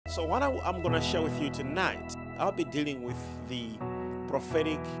So what I'm going to share with you tonight, I'll be dealing with the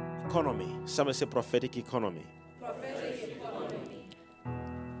prophetic economy. Somebody say prophetic economy. Prophetic economy.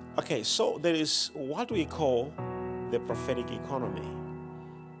 Okay, so there is what we call the prophetic economy.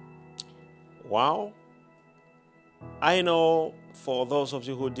 Wow. I know for those of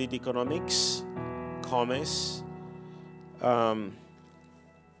you who did economics, commerce, the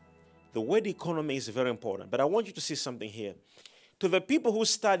word economy is very important. But I want you to see something here. To the people who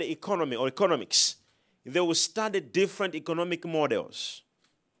study economy or economics, they will study different economic models.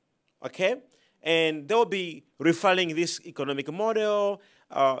 Okay? And they'll be refining this economic model,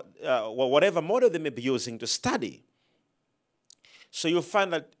 whatever model they may be using to study. So you'll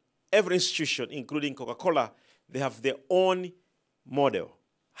find that every institution, including Coca-Cola, they have their own model.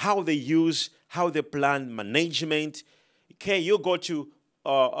 How they use, how they plan management. Okay, you go to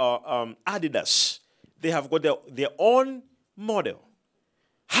Adidas. They have got their own model.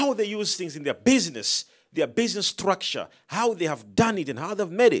 How they use things in their business structure, how they have done it and how they've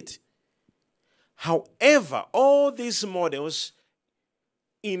made it. However, all these models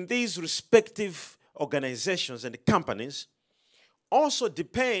in these respective organizations and companies also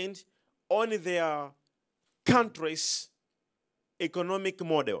depend on their country's economic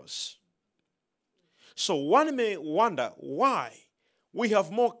models. So one may wonder why we have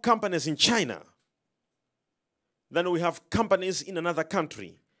more companies in China than we have companies in another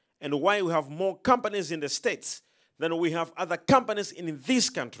country, and why we have more companies in the States than we have other companies in this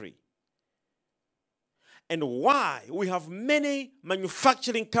country, and why we have many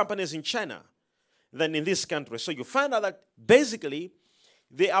manufacturing companies in China than in this country. So you find out that basically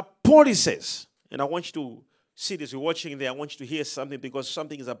there are policies, and I want you to see this, you're watching there, I want you to hear something because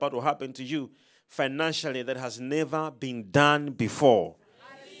something is about to happen to you financially that has never been done before.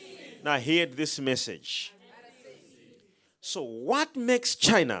 Now hear this message. So what makes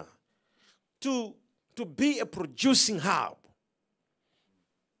China to be a producing hub?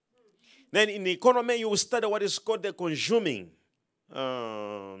 Then in the economy, you will study what is called the consuming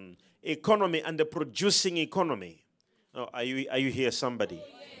economy and the producing economy. Oh, are you here, somebody? Yes.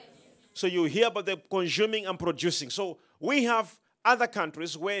 So you hear about the consuming and producing. So we have other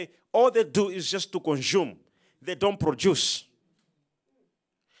countries where all they do is just to consume. They don't produce.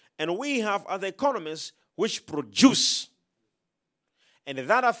 And we have other economies which produce. And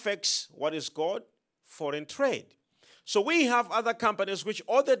that affects what is called foreign trade. So we have other companies which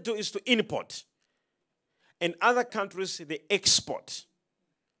all they do is to import. And other countries, they export.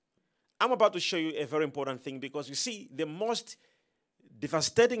 I'm about to show you a very important thing because you see, the most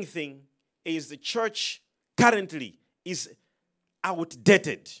devastating thing is the church currently is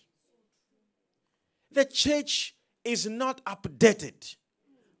outdated. The church is not updated.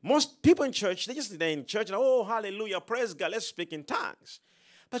 Most people in church, they're in church and, oh, hallelujah, praise God, let's speak in tongues.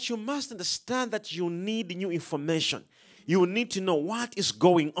 But you must understand that you need new information. You need to know what is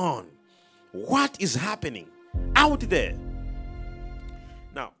going on, what is happening out there.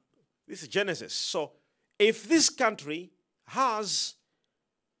 Now, this is Genesis. So, if this country has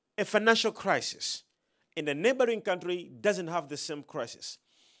a financial crisis and the neighboring country doesn't have the same crisis,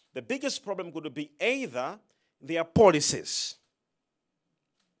 the biggest problem could be either their policies.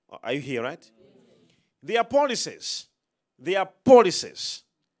 Are you here, right? Their policies.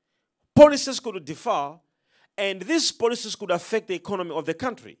 Policies could differ, and these policies could affect the economy of the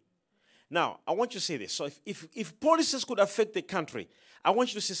country. Now, I want you to say this. So if policies could affect the country, I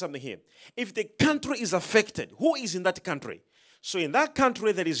want you to see something here. If the country is affected, who is in that country? So in that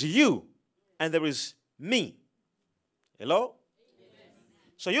country, there is you, and there is me. Hello?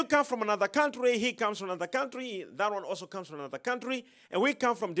 So you come from another country, he comes from another country, that one also comes from another country, and we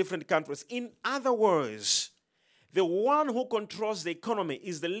come from different countries. In other words, the one who controls the economy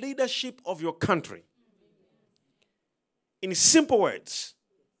is the leadership of your country. In simple words.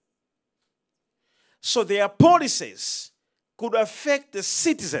 So their policies could affect the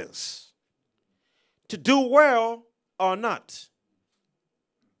citizens to do well or not.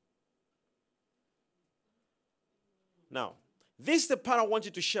 Now, this is the part I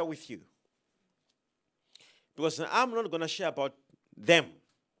wanted to share with you. Because I'm not going to share about them.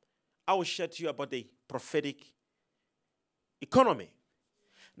 I will share to you about the prophetic economy.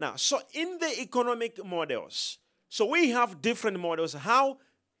 Now, so in the economic models, so we have different models how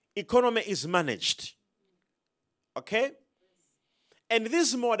economy is managed. Okay? And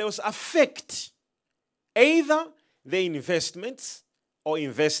these models affect either the investments or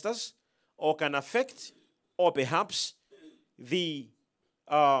investors, or can affect, or perhaps the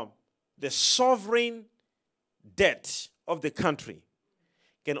sovereign debt of the country.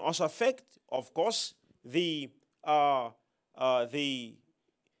 Can also affect, of course, the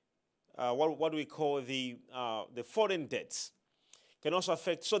what we call the foreign debts. Can also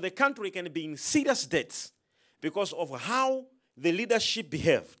affect. So the country can be in serious debts because of how the leadership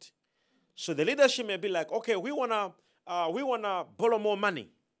behaved. So the leadership may be like, okay, we wanna borrow more money,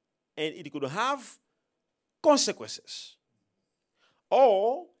 and it could have consequences.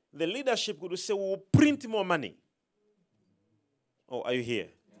 Or the leadership could say, we'll print more money. Oh, are you here?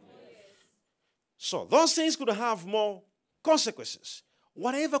 Yes. So those things could have more consequences.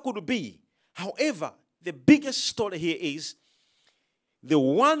 Whatever could be. However, the biggest story here is the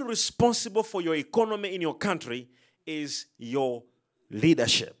one responsible for your economy in your country is your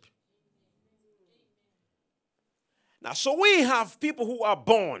leadership. Now, so we have people who are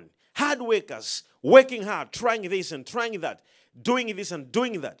born hard workers, working hard, trying this and trying that, doing this and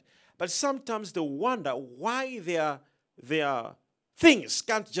doing that. But sometimes they wonder why their things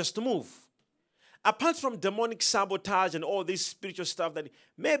can't just move. Apart from demonic sabotage and all this spiritual stuff that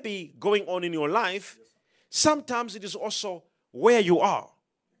may be going on in your life, sometimes it is also where you are.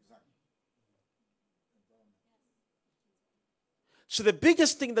 So the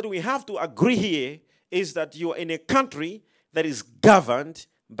biggest thing that we have to agree here is that you are in a country that is governed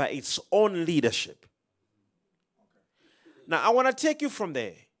by its own leadership. Now, I want to take you from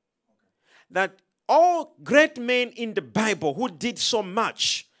there. That all great men in the Bible who did so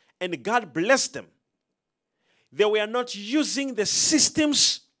much and God blessed them, they were not using the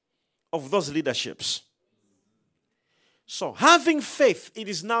systems of those leaderships. So having faith, it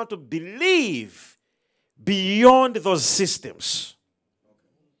is now to believe beyond those systems.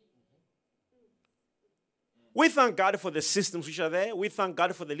 We thank God for the systems which are there. We thank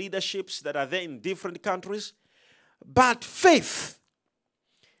God for the leaderships that are there in different countries. But faith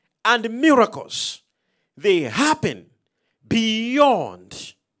and miracles, they happen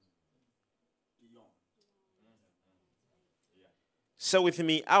beyond. Say with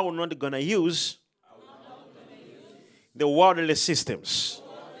me, I'm not going to use the worldly systems.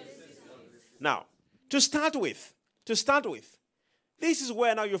 Now, to start with, this is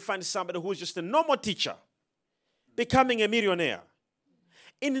where now you find somebody who's just a normal teacher becoming a millionaire.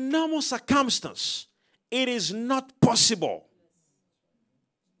 In normal circumstance, it is not possible.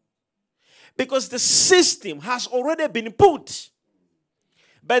 Because the system has already been put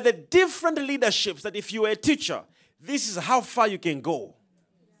by the different leaderships that if you are a teacher, this is how far you can go.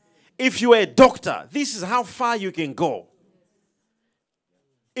 If you are a doctor, this is how far you can go.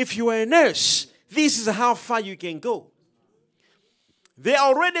 If you are a nurse, this is how far you can go. There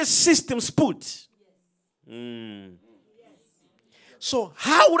are already systems put. So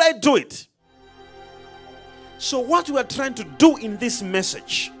how would I do it? So what we are trying to do in this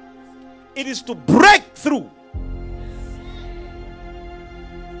message, it is to break through.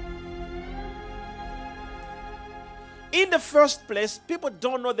 In the first place, people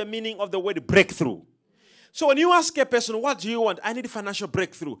don't know the meaning of the word breakthrough. So when you ask a person, what do you want? I need financial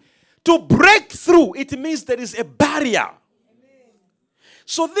breakthrough. To break through, it means there is a barrier.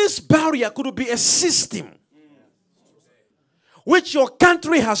 So this barrier could be a system which your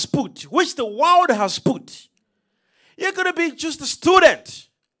country has put, which the world has put. You're going to be just a student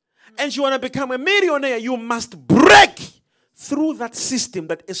and you want to become a millionaire. You must break through that system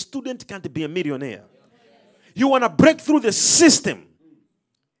that a student can't be a millionaire. You want to break through the system.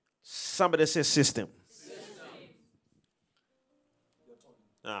 Somebody say system.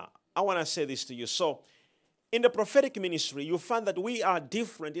 Now, I want to say this to you. So, in the prophetic ministry, you find that we are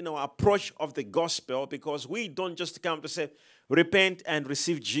different in our approach of the gospel because we don't just come to say, repent and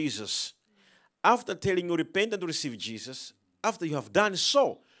receive Jesus. After telling you repent and receive Jesus, after you have done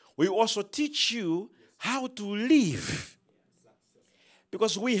so, we also teach you how to live.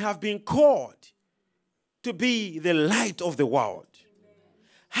 Because we have been called to be the light of the world.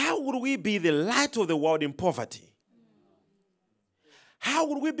 How would we be the light of the world in poverty? How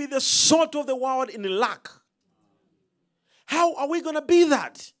would we be the salt of the world in lack? How are we going to be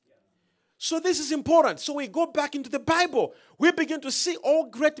that? So this is important. So we go back into the Bible. We begin to see all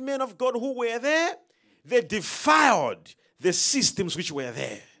great men of God who were there. They defiled the systems which were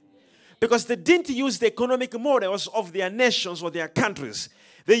there. Because they didn't use the economic models of their nations or their countries.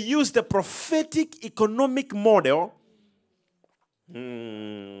 They used the prophetic economic model.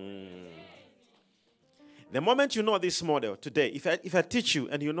 The moment you know this model today, if I teach you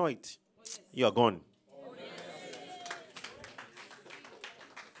and you know it, you are gone.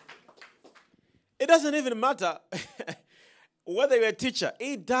 It doesn't even matter whether you're a teacher.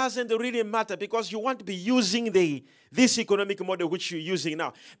 It doesn't really matter because you want to be using this economic model which you're using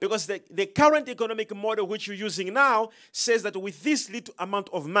now. Because the current economic model which you're using now says that with this little amount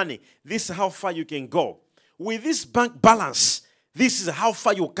of money, this is how far you can go. With this bank balance, This is how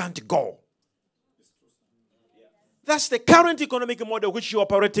far you can't go. That's the current economic model which you're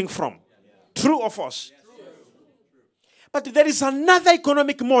operating from. True or false? But there is another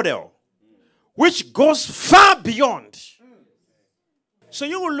economic model which goes far beyond. So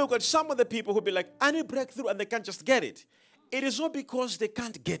you will look at some of the people who will be like, any breakthrough, and they can't just get it. It is not because they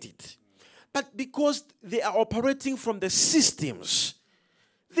can't get it, but because they are operating from the systems.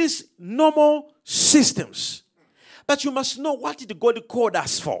 These normal systems. But you must know, what did God call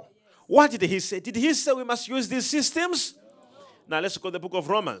us for? What did he say? Did he say we must use these systems? Now let's go to the book of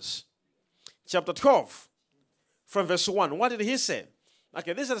Romans, chapter 12, from verse 1. What did he say?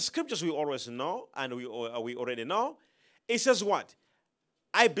 Okay, these are the scriptures we always know, and we already know. It says what?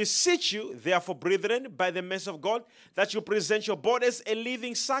 I beseech you, therefore, brethren, by the mercy of God, that you present your bodies a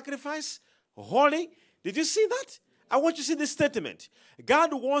living sacrifice, holy. Did you see that? I want you to see this statement. God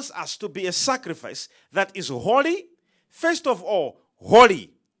wants us to be a sacrifice that is holy. First of all,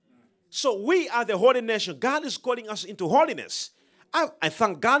 holy. So we are the holy nation. God is calling us into holiness. I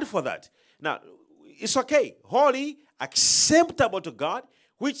thank God for that. Now, it's okay. Holy, acceptable to God,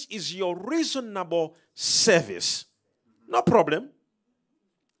 which is your reasonable service. No problem.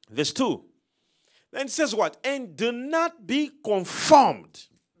 Verse 2. Then it says what? And do not be conformed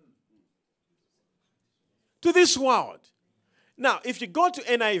to this world. Now, if you go to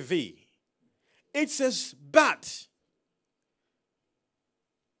NIV, it says, but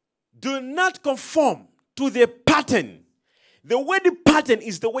do not conform to the pattern. The word pattern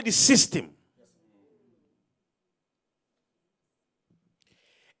is the word system.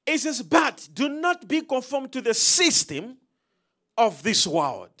 It says, but do not be conformed to the system of this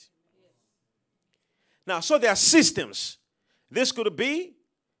world. Now, so there are systems. This could be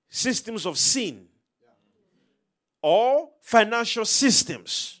systems of sin or financial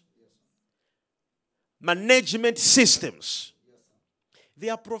systems, management systems. They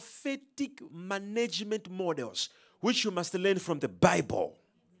are prophetic management models which you must learn from the Bible.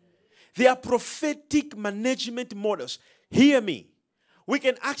 They are prophetic management models. Hear me. We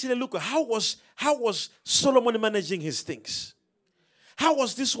can actually look at how was Solomon managing his things. How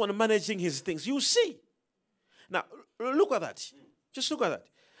was this one managing his things? You see. Now, look at that. Just look at that.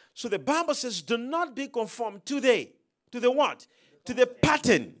 So the Bible says, do not be conformed to the what? To the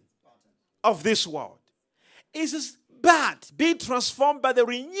pattern of this world. It says, but be transformed by the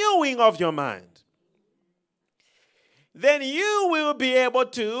renewing of your mind. Then you will be able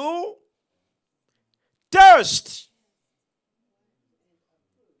to test.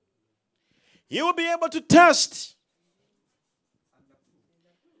 You will be able to test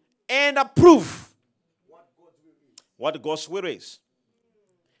and approve what God's will is.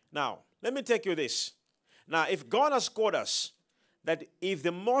 Now, let me take you this. Now, if God has called us, that if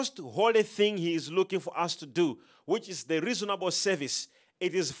the most holy thing He is looking for us to do, which is the reasonable service,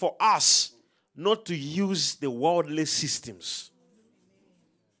 it is for us not to use the worldly systems.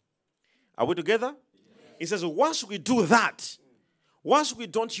 Are we together? He says, once we do that, once we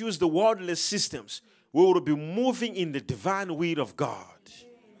don't use the worldly systems, we will be moving in the divine will of God.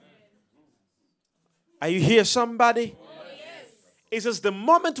 Are you here, somebody? It says the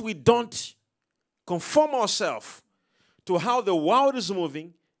moment we don't conform ourselves to how the world is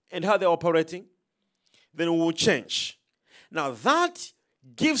moving and how they're operating, then we will change. Now that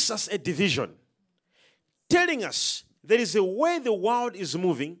gives us a division, telling us there is a way the world is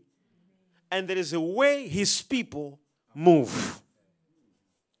moving and there is a way His people move.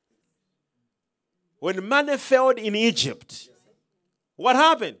 When money failed in Egypt, what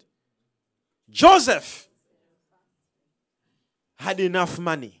happened? Joseph had enough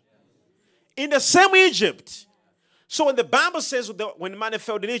money. In the same Egypt. So when the Bible says when money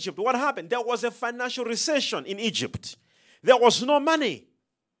failed in Egypt, what happened? There was a financial recession in Egypt. There was no money.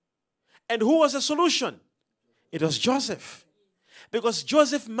 And who was the solution? It was Joseph. Because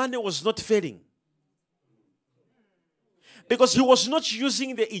Joseph's money was not failing. Because he was not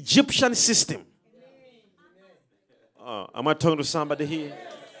using the Egyptian system. Am I talking to somebody here?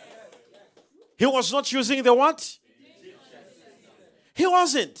 He was not using the what? He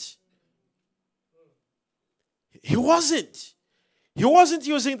wasn't. He wasn't. He wasn't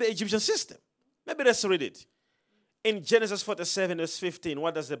using the Egyptian system. Maybe let's read it. In Genesis 47, verse 15,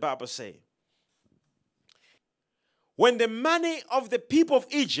 what does the Bible say? When the money of the people of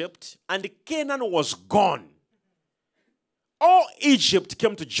Egypt and Canaan was gone, all Egypt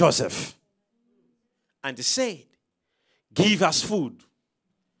came to Joseph and said, give us food.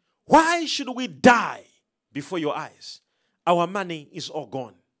 Why should we die before your eyes? Our money is all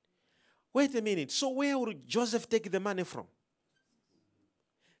gone. Wait a minute. So where would Joseph take the money from?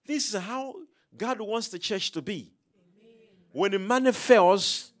 This is how God wants the church to be. When money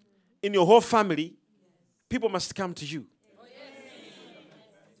fails in your whole family, people must come to you.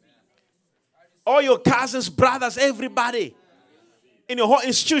 All your cousins, brothers, everybody in your whole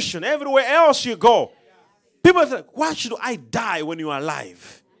institution, everywhere else you go. People say, why should I die when you are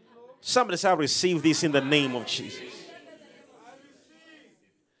alive? Somebody say, I receive this in the name of Jesus.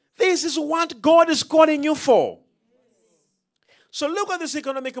 This is what God is calling you for. So look at this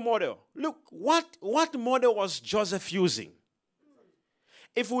economic model. Look, what model was Joseph using?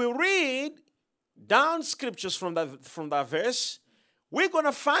 If we read down scriptures from that verse, we're going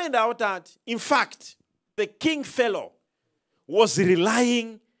to find out that, in fact, the king fellow was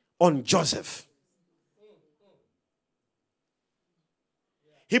relying on Joseph.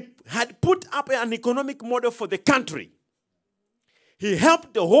 He had put up an economic model for the country. He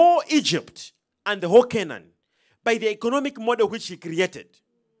helped the whole Egypt and the whole Canaan by the economic model which he created.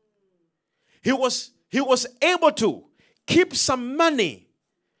 He was able to keep some money,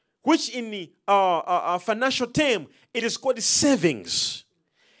 which in the financial term, it is called savings.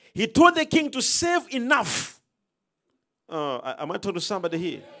 He told the king to save enough. Am I talking to somebody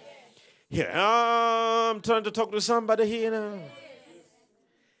here? Here, I'm trying to talk to somebody here now.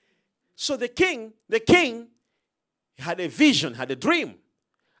 So the king had a vision, had a dream.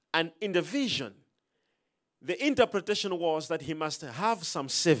 And in the vision, the interpretation was that he must have some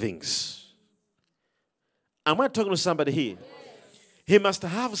savings. Am I talking to somebody here? He must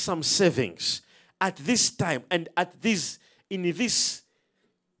have some savings at this time and in this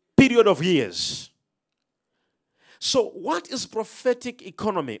period of years. So what is prophetic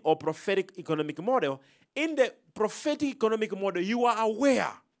economy or prophetic economic model? In the prophetic economic model, you are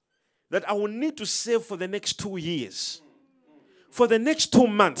aware that I will need to save for the next 2 years. For the next 2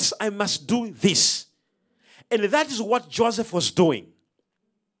 months, I must do this. And that is what Joseph was doing.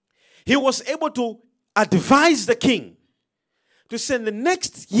 He was able to advise the king to say in the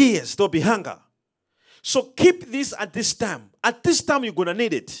next years there'll be hunger. So keep this at this time. At this time, you're going to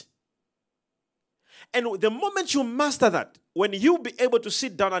need it. And the moment you master that, when you be able to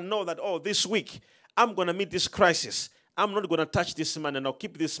sit down and know that, oh, this week, I'm going to meet this crisis. I'm not going to touch this money, and I'll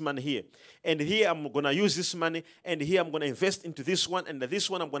keep this money here. And here I'm going to use this money, and here I'm going to invest into this one, and this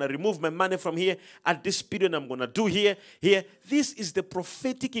one I'm going to remove my money from here. At this period I'm going to do here. This is the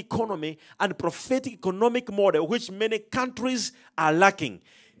prophetic economy and prophetic economic model which many countries are lacking.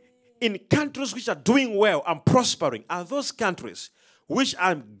 In countries which are doing well and prospering are those countries which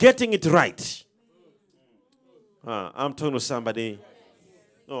are getting it right. I'm talking to somebody.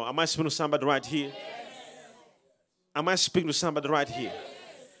 No, am I speaking to somebody right here? Am I speaking to somebody right here?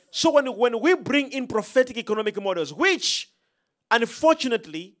 So when we bring in prophetic economic models, which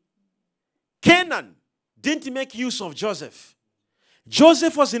unfortunately Canaan didn't make use of Joseph.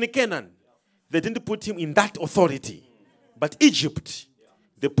 Joseph was in Canaan. They didn't put him in that authority. But Egypt,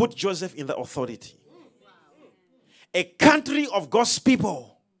 they put Joseph in the authority. A country of God's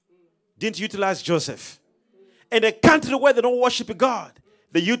people didn't utilize Joseph. And a country where they don't worship God,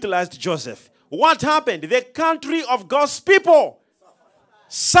 they utilized Joseph. What happened? The country of God's people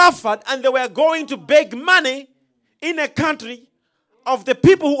suffered, and they were going to beg money in a country of the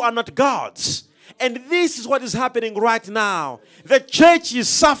people who are not God's. And this is what is happening right now. The church is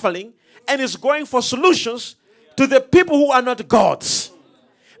suffering and is going for solutions to the people who are not God's.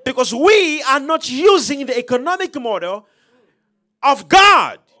 Because we are not using the economic model of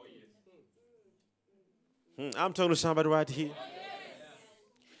God. I'm talking to somebody right here.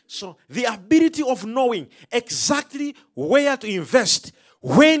 So the ability of knowing exactly where to invest,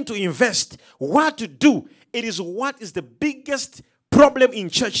 when to invest, what to do, it is what is the biggest problem in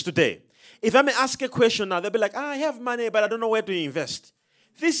church today. If I may ask a question now, they'll be like, I have money, but I don't know where to invest.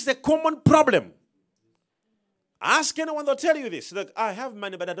 This is a common problem. Ask anyone, they'll tell you this. Like, I have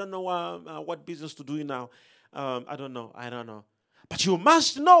money, but I don't know what business to do now. I don't know. But you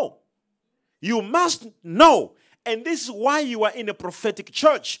must know. You must know. And this is why you are in a prophetic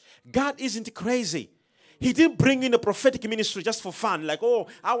church. God isn't crazy. He didn't bring in a prophetic ministry just for fun. Like, oh,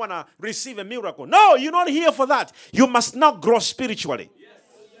 I want to receive a miracle. No, you're not here for that. You must now grow spiritually.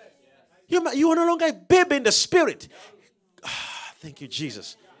 You are no longer a baby in the spirit. Thank you,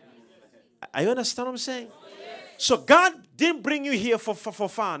 Jesus. Are you understand what I'm saying? So God didn't bring you here for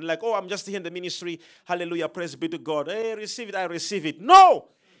fun. Like, oh, I'm just here in the ministry. Hallelujah, praise be to God. Hey, receive it, I receive it. No.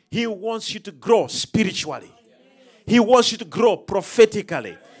 He wants you to grow spiritually. He wants you to grow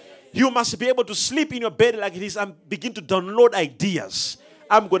prophetically. You must be able to sleep in your bed like this and begin to download ideas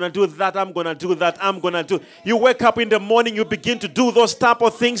I'm going to do that. I'm going to do that. I'm going to do. You wake up in the morning, you begin to do those type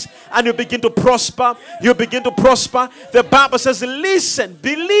of things, and you begin to prosper. You begin to prosper. The Bible says, listen,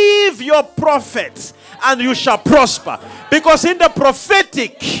 believe your prophets, and you shall prosper. Because in the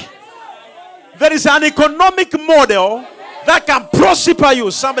prophetic, there is an economic model that can prosper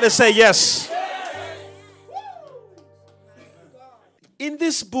you. Somebody say yes. In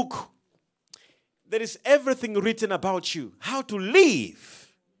this book, there is everything written about you. How to live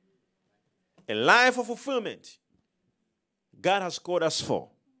a life of fulfillment God has called us for.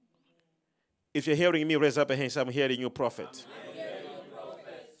 If you're hearing me, raise up your hands. I'm hearing you, prophet.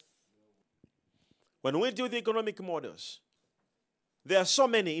 When we do the economic models, there are so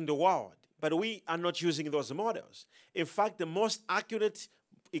many in the world, but we are not using those models. In fact, the most accurate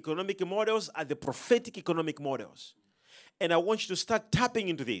economic models are the prophetic economic models. And I want you to start tapping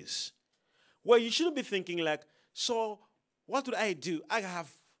into this. Well, you shouldn't be thinking like, so what would I do? I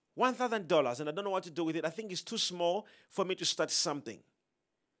have $1,000 and I don't know what to do with it. I think it's too small for me to start something.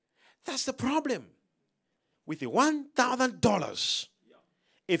 That's the problem. With the $1,000,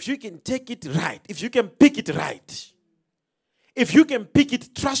 if you can take it right, if you can pick it right, if you can pick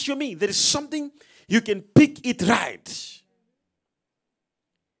it, trust you me, there is something you can pick it right.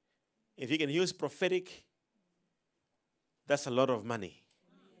 If you can use prophetic, that's a lot of money.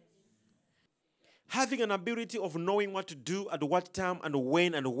 Having an ability of knowing what to do at what time and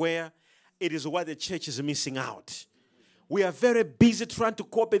when and where, it is what the church is missing out. We are very busy trying to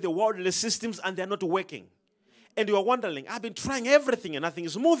copy the worldly systems and they're not working. And you are wondering, I've been trying everything and nothing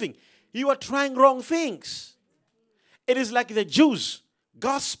is moving. You are trying wrong things. It is like the Jews,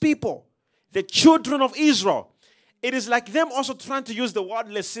 God's people, the children of Israel. It is like them also trying to use the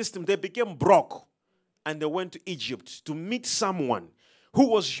worldly system. They became broke and they went to Egypt to meet someone who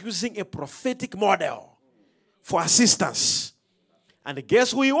was using a prophetic model for assistance. And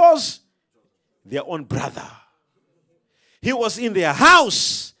guess who he was? Their own brother. He was in their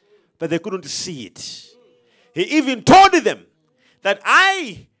house, but they couldn't see it. He even told them that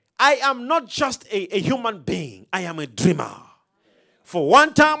I am not just a human being. I am a dreamer. For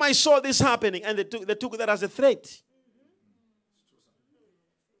one time I saw this happening, and they took that as a threat.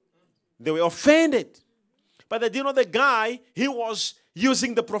 They were offended. But they didn't know the guy, he was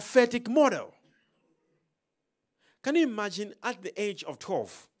using the prophetic model. Can you imagine at the age of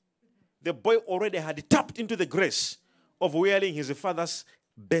 12, the boy already had tapped into the grace of wearing his father's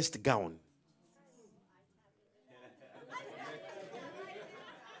best gown?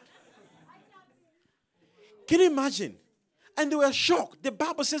 Can you imagine? And they were shocked. The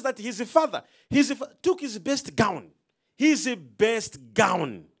Bible says that his father took his best gown,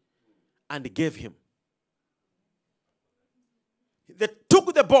 and gave him. They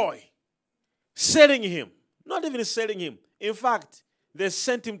took the boy, selling him. Not even selling him. In fact, they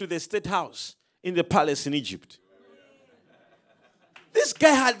sent him to the state house in the palace in Egypt. This guy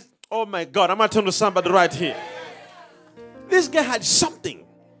had, oh my God, I'm going to turn to somebody right here. This guy had something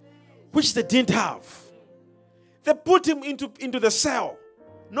which they didn't have. They put him into the cell,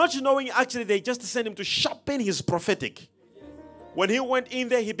 not knowing actually they just sent him to sharpen his prophetic. When he went in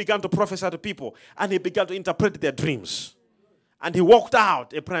there, he began to prophesy to people and he began to interpret their dreams. And he walked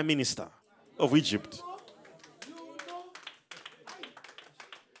out a prime minister of Egypt.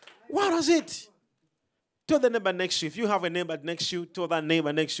 What was it? Tell the neighbor next to you. If you have a neighbor next to you, tell that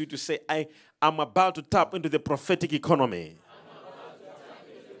neighbor next to you to say, I'm about to tap into the prophetic economy.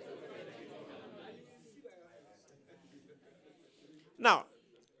 Now,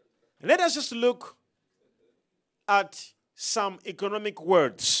 let us just look at some economic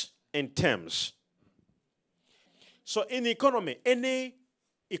words and terms. So in economy, any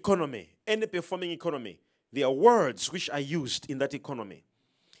performing economy, there are words which are used in that economy.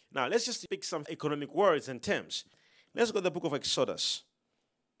 Now, let's just pick some economic words and terms. Let's go to the book of Exodus.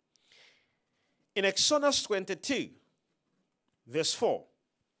 In Exodus 22, verse 4,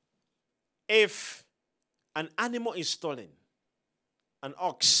 if an animal is stolen, an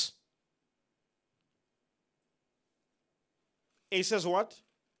ox, it says what?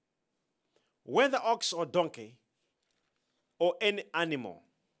 Whether ox or donkey or any animal,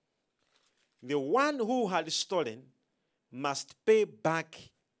 the one who had stolen must pay back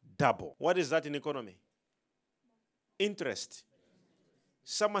double. What is that in economy? Interest.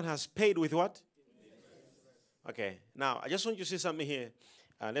 Someone has paid with what? Okay, now I just want you to see something here.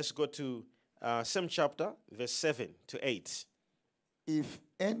 Let's go to same chapter, verse 7 to 8. If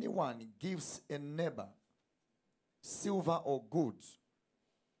anyone gives a neighbor silver or goods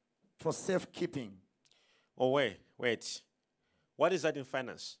for safekeeping. Oh, wait. What is that in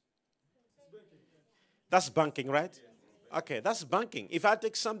finance? That's banking, right? Okay, that's banking. If I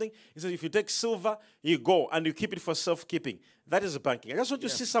take something, he says if you take silver, you go and you keep it for self-keeping. That is banking. I just want you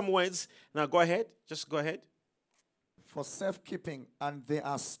to see some words. Now go ahead. Just go ahead. For safekeeping, and they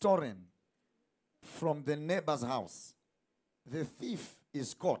are stolen from the neighbor's house. The thief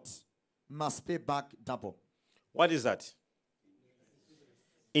is caught, must pay back double. What is that?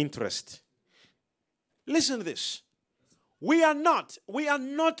 Interest. Listen to this. We are not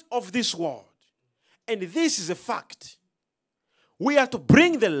of this world. And this is a fact. We are to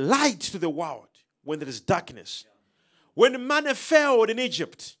bring the light to the world when there is darkness. When manna failed in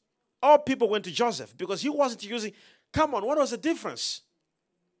Egypt, all people went to Joseph because he wasn't using. Come on, what was the difference?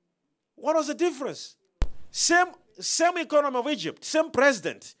 What was the difference? Same economy of Egypt, same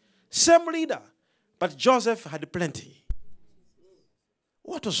president, same leader, but Joseph had plenty.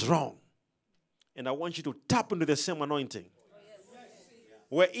 What was wrong? And I want you to tap into the same anointing.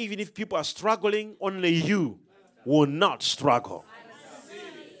 Where even if people are struggling, only you will not struggle.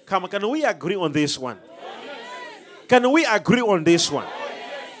 Come on, can we agree on this one? Can we agree on this one?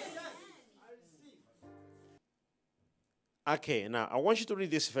 Okay, now I want you to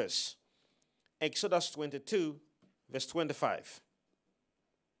read this verse. Exodus 22, verse 25.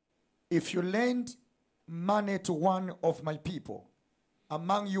 If you lend money to one of my people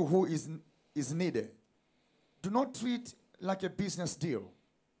among you who is needy, do not treat like a business deal.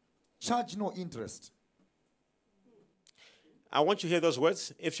 Charge no interest. I want you to hear those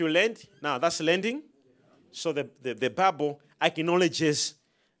words. If you lend, now that's lending. So the Bible acknowledges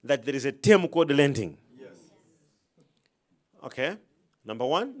that there is a term called lending. Yes. Okay, number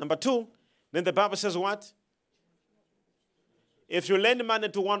one. Number two, then the Bible says what? If you lend money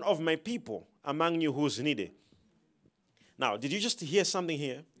to one of my people among you who's needy. Now, did you just hear something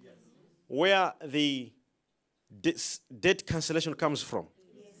here? Yes. Where the debt cancellation comes from?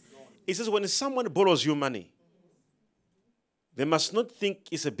 Yes. It says when someone borrows you money, they must not think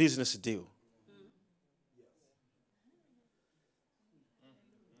it's a business deal.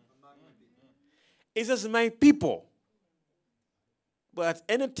 It says, my people. But at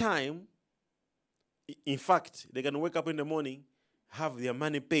any time, in fact, they can wake up in the morning, have their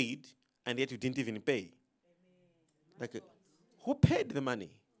money paid, and yet you didn't even pay. Like, who paid the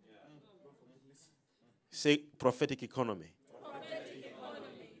money? Say, prophetic economy. Prophetic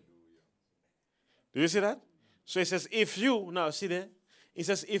economy. Do you see that? So it says, if you, now see there, it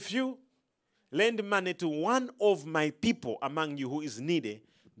says, if you lend money to one of my people among you who is needy,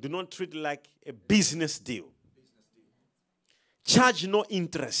 do not treat it like a business deal. Charge no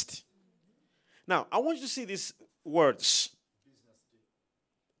interest. Now, I want you to see these words.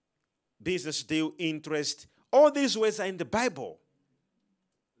 Business deal, interest. All these words are in the Bible.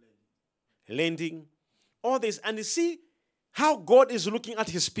 Lending. All this. And you see how God is looking at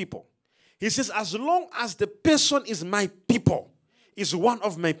his people. He says, as long as the person is my people, is one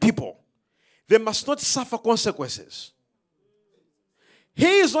of my people, they must not suffer consequences. He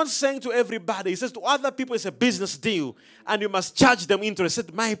is not saying to everybody, he says to other people it's a business deal and you must charge them interest. He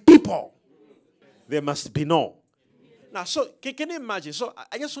said, my people, there must be no. Now, so can you imagine? So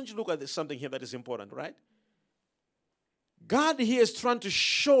I just want you to look at something here that is important, right? God here is trying to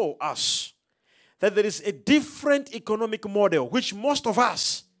show us that there is a different economic model which most of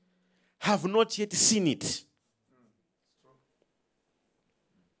us have not yet seen it.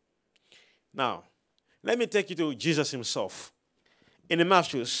 Now, let me take you to Jesus himself. In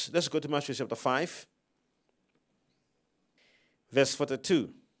Matthew, let's go to Matthew chapter 5, verse 42.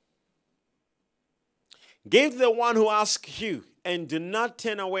 Give the one who asks you, and do not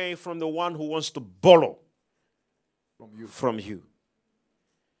turn away from the one who wants to borrow from you.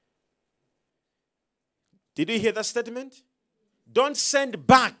 Did you hear that statement? Don't send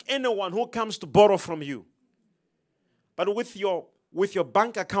back anyone who comes to borrow from you. But with your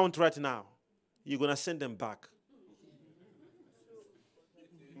bank account right now, you're going to send them back.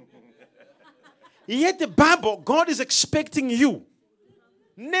 Yet the Bible, God is expecting you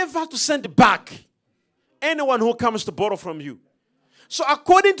never to send back anyone who comes to borrow from you. So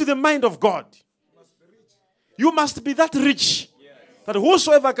according to the mind of God, you must be that rich that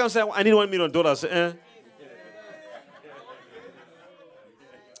whosoever comes and say, I need $1 million.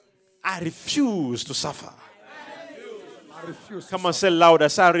 I refuse to suffer. Come on, say louder.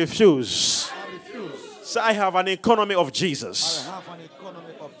 Say, I refuse. I refuse. Say, I have an economy of Jesus. I have an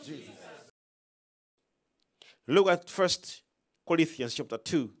economy of Jesus. Look at 1 Corinthians chapter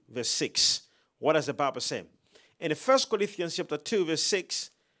 2, verse 6. What does the Bible say? In 1 Corinthians chapter 2, verse 6,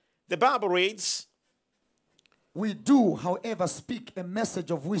 the Bible reads, we do, however, speak a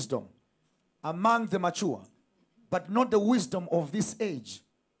message of wisdom among the mature, but not the wisdom of this age,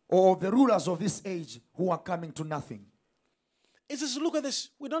 or the rulers of this age who are coming to nothing. He says, look at this.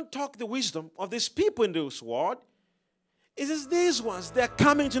 We don't talk the wisdom of these people in this world. He says, these ones, they're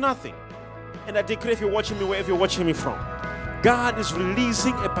coming to nothing. And I declare, if you're watching me, wherever you're watching me from, God is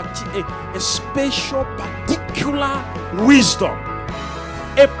releasing a special, particular wisdom,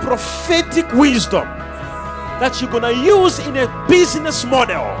 a prophetic wisdom that you're going to use in a business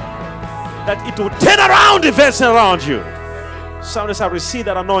model, that it will turn around events around you. Somebody say, I receive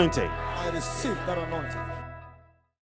that anointing. I receive that anointing.